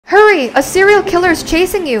Hurry! A serial killer is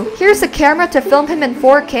chasing you. Here's a camera to film him in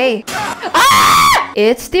 4K.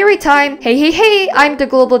 It's theory time! Hey, I'm the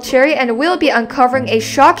Global Cherry and we'll be uncovering a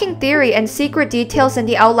shocking theory and secret details in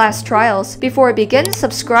the Outlast Trials. Before we begin,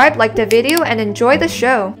 subscribe, like the video, and enjoy the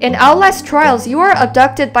show. In Outlast Trials, you are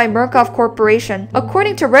abducted by Murkoff Corporation.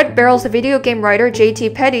 According to Red Barrel's video game writer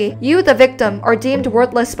JT Petty, you, the victim, are deemed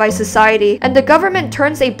worthless by society, and the government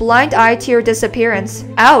turns a blind eye to your disappearance.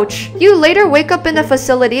 Ouch! You later wake up in a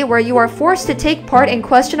facility where you are forced to take part in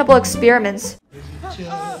questionable experiments.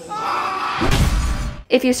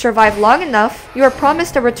 If you survive long enough, you are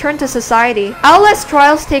promised a return to society. Outlast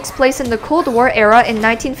Trials takes place in the Cold War era in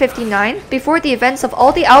 1959, before the events of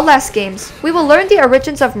all the Outlast games. We will learn the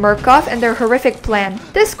origins of Murkoff and their horrific plan.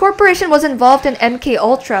 This corporation was involved in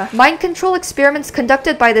MK-Ultra, mind control experiments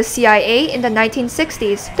conducted by the CIA in the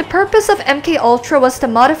 1960s. The purpose of MK-Ultra was to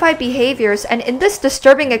modify behaviors, and in this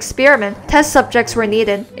disturbing experiment, test subjects were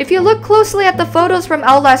needed. If you look closely at the photos from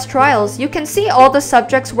Outlast Trials, you can see all the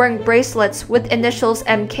subjects wearing bracelets with initials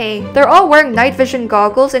MK. They're all wearing night vision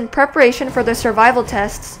goggles in preparation for the survival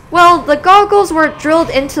tests. Well, the goggles were drilled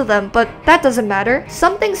into them, but that doesn't matter.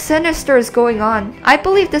 Something sinister is going on. I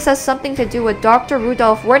believe this has something to do with Dr.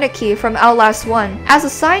 Rudolf Wernicke from Outlast 1. As a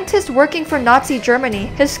scientist working for Nazi Germany,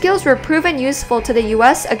 his skills were proven useful to the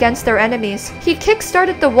US against their enemies. He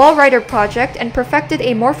kickstarted the Walrider project and perfected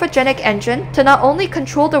a morphogenic engine to not only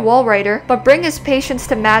control the Walrider, but bring his patients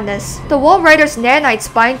to madness. The Walrider's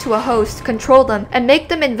nanites bind to a host, control them, and make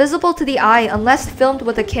them invisible to the eye unless filmed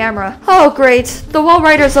with a camera. Oh great, the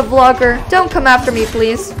Walrider's a vlogger. Don't come after me,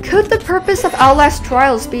 please. Could the purpose of Outlast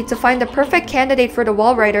Trials be to find the perfect candidate for the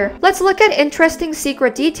Walrider? Let's look at interesting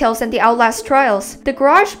secret details in the Outlast Trials. The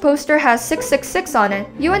garage poster has 666 on it.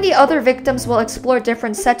 You and the other victims will explore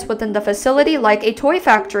different sets within the facility like a toy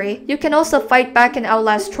factory. You can also fight back in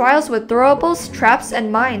Outlast Trials with throwables, traps, and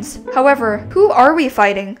mines. However, who are we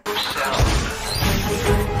fighting?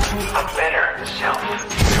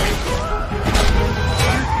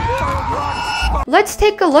 Let's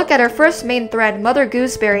take a look at our first main thread, Mother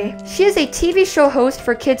Gooseberry. She is a TV show host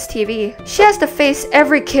for kids TV. She has the face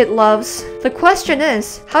every kid loves. The question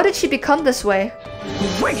is, how did she become this way?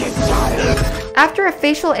 Wicked child! After a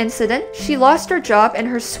facial incident, she lost her job and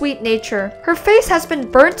her sweet nature. Her face has been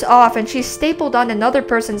burnt off and she's stapled on another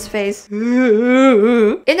person's face.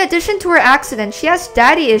 In addition to her accident, she has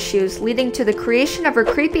daddy issues, leading to the creation of her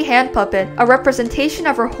creepy hand puppet, a representation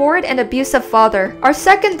of her horrid and abusive father. Our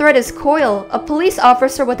second thread is Coyle, a police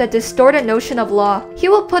officer with a distorted notion of law. He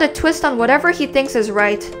will put a twist on whatever he thinks is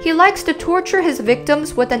right. He likes to torture his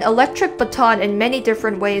victims with an electric baton in many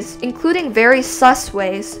different ways, including very sus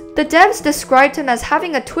ways. The devs described him as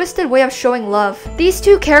having a twisted way of showing love. These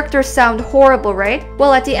two characters sound horrible, right?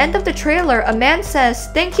 Well, at the end of the trailer, a man says,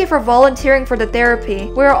 "Thank you for volunteering for the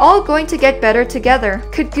therapy. We're all going to get better together."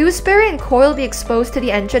 Could Gooseberry and Coyle be exposed to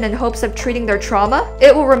the engine in hopes of treating their trauma?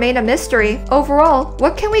 It will remain a mystery. Overall,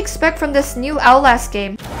 what can we expect from this new Outlast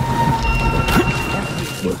game?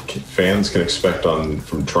 What fans can expect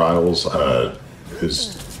from Trials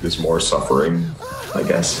is more suffering, I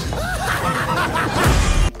guess.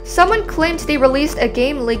 Someone claimed they released a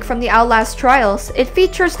game leak from the Outlast Trials. It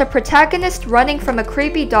features the protagonist running from a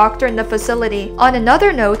creepy doctor in the facility. On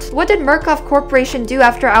another note, what did Murkoff Corporation do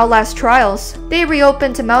after Outlast Trials? They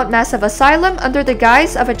reopened Mount Massive Asylum under the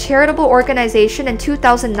guise of a charitable organization in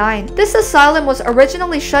 2009. This asylum was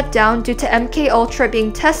originally shut down due to MK-Ultra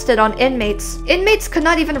being tested on inmates. Inmates could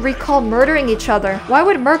not even recall murdering each other. Why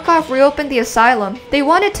would Murkoff reopen the asylum? They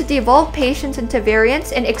wanted to devolve patients into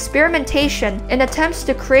variants and experimentation in attempts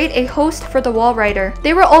to create a host for the Walrider.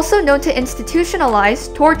 They were also known to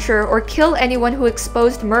institutionalize, torture, or kill anyone who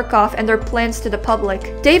exposed Murkoff and their plans to the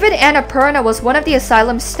public. David Annapurna was one of the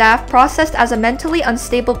asylum's staff processed as a mentally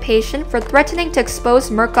unstable patient for threatening to expose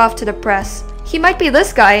Murkoff to the press. He might be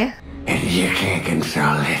this guy. And you can't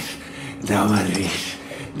control it. Nobody.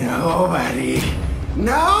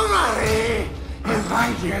 If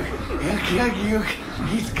I do, he'll kill you.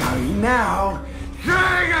 He's coming now.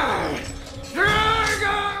 Trigger!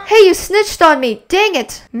 Hey, you snitched on me! Dang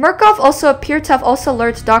it! Murkoff also appeared to have also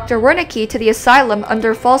lured Dr. Wernicke to the asylum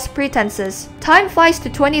under false pretenses. Time flies to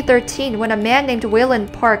 2013 when a man named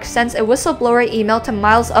Wayland Park sends a whistleblower email to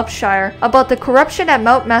Miles Upshire about the corruption at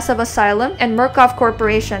Mount Massive Asylum and Murkoff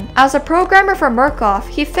Corporation. As a programmer for Murkoff,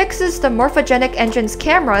 he fixes the morphogenic engine's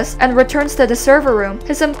cameras and returns to the server room.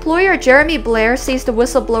 His employer Jeremy Blair sees the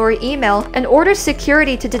whistleblower email and orders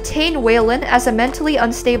security to detain Wayland as a mentally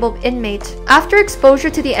unstable inmate. After exposure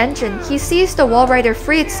to the engine, he sees the Walrider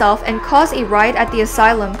free itself and cause a riot at the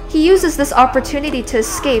asylum. He uses this opportunity to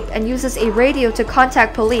escape and uses a radio to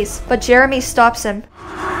contact police, but Jeremy stops him.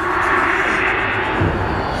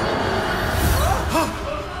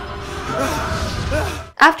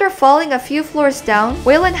 After falling a few floors down,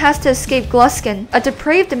 Wayland has to escape Gluskin, a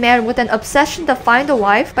depraved man with an obsession to find a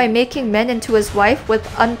wife by making men into his wife with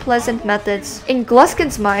unpleasant methods. In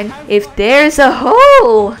Gluskin's mind, if there's a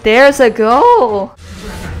hole, there's a goal.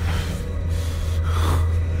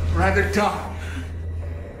 Rather die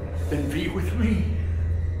than be with me.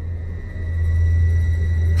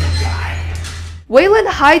 Die. Wayland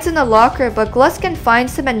hides in a locker, but Gluskin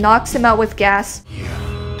finds him and knocks him out with gas. Here,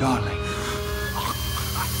 darling.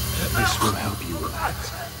 This will help you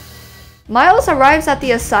relax. Miles arrives at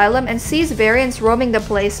the asylum and sees variants roaming the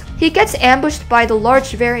place. He gets ambushed by the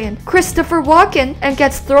large variant, Christopher Walken, and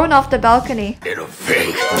gets thrown off the balcony. Little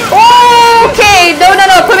fake. Okay, no,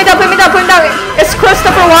 put me down. It's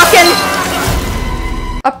Christopher Walken.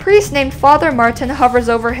 A priest named Father Martin hovers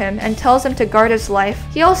over him and tells him to guard his life.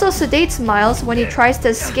 He also sedates Miles when he tries to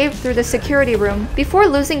escape through the security room. Before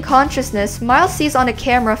losing consciousness, Miles sees on a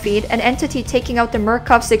camera feed an entity taking out the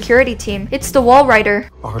Murkoff security team. It's the Wall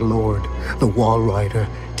Rider. Our Lord, the Wall Rider,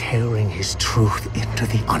 tearing his truth into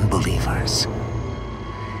the unbelievers.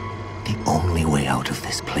 The only way out of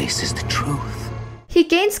this place is the truth. He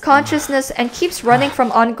gains consciousness and keeps running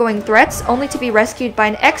from ongoing threats, only to be rescued by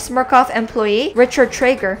an ex-Murkoff employee, Richard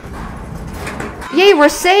Traeger. Yay, we're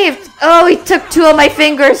saved! Oh, he took 2 of my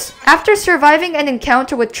fingers! After surviving an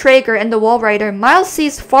encounter with Traeger and the Wall Rider, Miles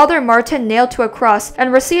sees Father Martin nailed to a cross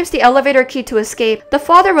and receives the elevator key to escape. The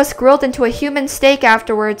father was grilled into a human steak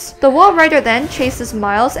afterwards. The Wall Rider then chases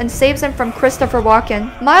Miles and saves him from Christopher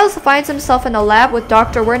Walken. Miles finds himself in a lab with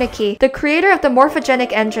Dr. Wernicke, the creator of the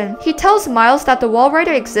morphogenic engine. He tells Miles that the Wall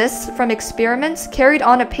Rider exists from experiments carried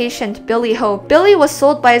on a patient, Billy Hope. Billy was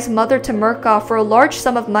sold by his mother to Murkoff for a large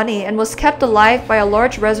sum of money and was kept alive by a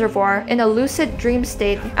large reservoir in a lucid dream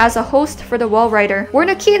state as a host for the Wall Rider.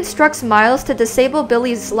 Wernicke instructs Miles to disable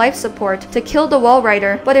Billy's life support to kill the Wall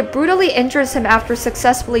Rider, but it brutally injures him after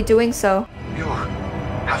successfully doing so. You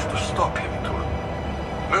have to stop him to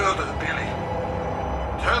murder Billy.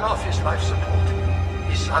 Turn off his life support,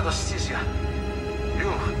 his anesthesia. You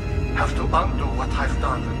have to undo what I've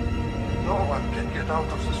done. No one can get out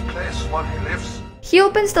of this place while he lives. He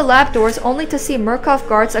opens the lab doors only to see Murkoff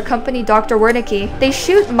guards accompany Dr. Wernicke. They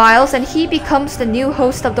shoot Miles and he becomes the new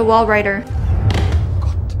host of the Wall Rider.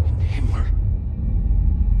 God in Himmel.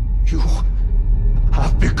 You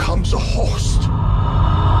have become the host.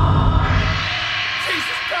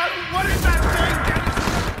 Jesus God, what is that thing?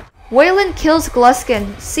 Wayland kills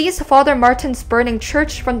Gluskin, sees Father Martin's burning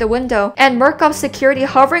church from the window, and Murkoff's security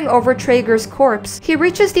hovering over Traeger's corpse. He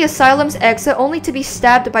reaches the asylum's exit only to be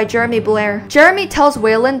stabbed by Jeremy Blair. Jeremy tells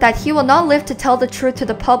Wayland that he will not live to tell the truth to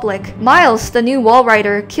the public. Miles, the new Wall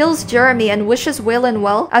Rider, kills Jeremy and wishes Wayland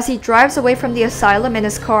well as he drives away from the asylum in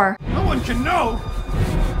his car. No one can know.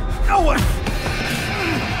 No one.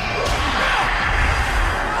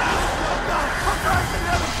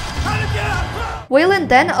 Wayland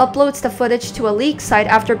then uploads the footage to a leak site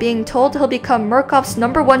after being told he'll become Murkoff's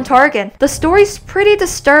 #1 target. The story's pretty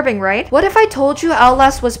disturbing, right? What if I told you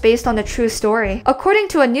Outlast was based on a true story? According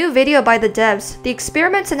to a new video by the devs, the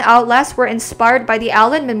experiments in Outlast were inspired by the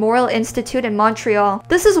Allen Memorial Institute in Montreal.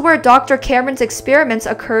 This is where Dr. Cameron's experiments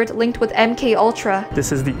occurred, linked with MKUltra.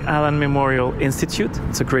 This is the Allen Memorial Institute.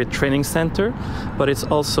 It's a great training center, but it's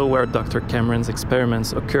also where Dr. Cameron's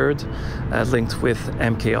experiments occurred, linked with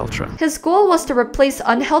MKUltra. His goal was to replace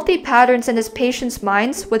unhealthy patterns in his patients'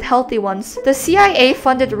 minds with healthy ones. The CIA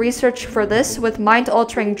funded research for this with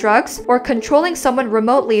mind-altering drugs or controlling someone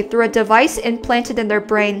remotely through a device implanted in their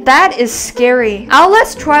brain. That is scary.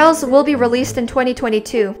 Outlast Trials will be released in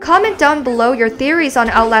 2022. Comment down below your theories on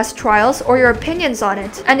Outlast Trials or your opinions on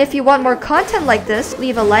it. And if you want more content like this,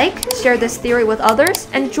 leave a like, share this theory with others,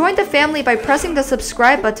 and join the family by pressing the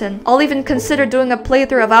subscribe button. I'll even consider doing a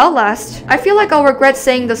playthrough of Outlast. I feel like I'll regret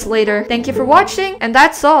saying this later. Thank you for watching, and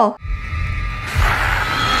that's all.